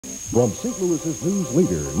From St. Louis's news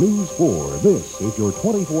leader, News 4, this is your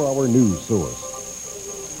 24-hour news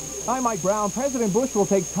source. I'm Mike Brown. President Bush will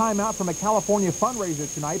take time out from a California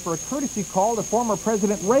fundraiser tonight for a courtesy call to former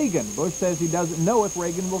President Reagan. Bush says he doesn't know if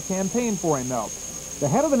Reagan will campaign for him, though. The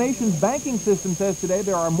head of the nation's banking system says today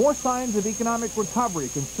there are more signs of economic recovery,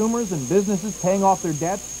 consumers and businesses paying off their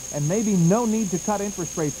debts, and maybe no need to cut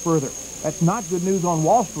interest rates further. That's not good news on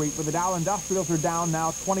Wall Street, where the Dow Industrials are down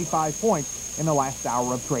now 25 points in the last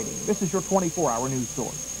hour of trading. This is your 24-hour news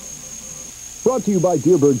source. Brought to you by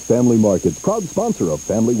Dearborn's Family Markets, proud sponsor of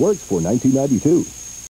Family Works for 1992.